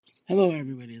Hello,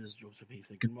 everybody. This is Joseph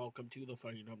Hasek, and welcome to the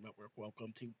FiredUp Network.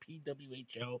 Welcome to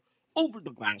PWHL Over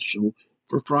the Glass Show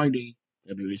for Friday,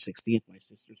 February 16th, my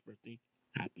sister's birthday.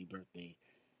 Happy birthday.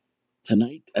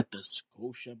 Tonight at the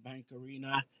Scotiabank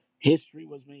Arena, history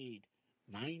was made.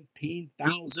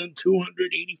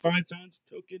 19,285 fans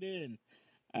took it in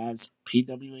as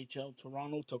PWHL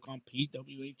Toronto took on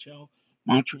PWHL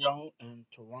Montreal, and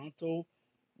Toronto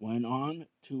went on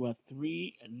to a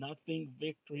 3-0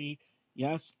 victory.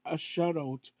 Yes, a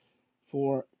shutout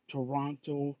for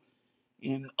Toronto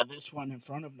in this one in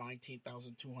front of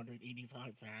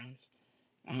 19,285 fans.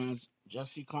 As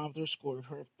Jessie Compter scored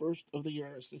her first of the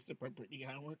year, assisted by Brittany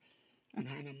Howard and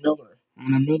Hannah Miller.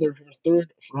 Hannah Miller, her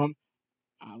third from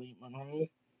Ali Monroe,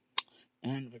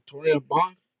 and Victoria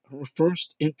Bach, her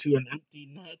first into an empty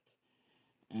net.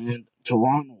 And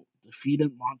Toronto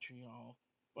defeated Montreal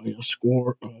by a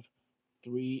score of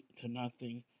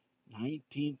 3-0.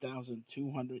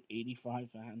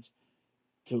 19,285 fans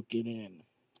took it in.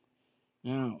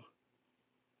 Now,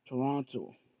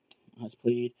 Toronto has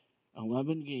played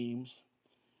 11 games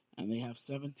and they have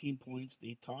 17 points.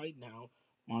 They tied now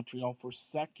Montreal for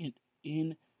second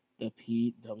in the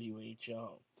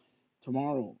PWHL.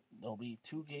 Tomorrow, there'll be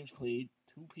 2 games played,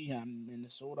 2 p.m.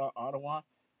 Minnesota, Ottawa,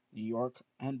 New York,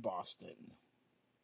 and Boston.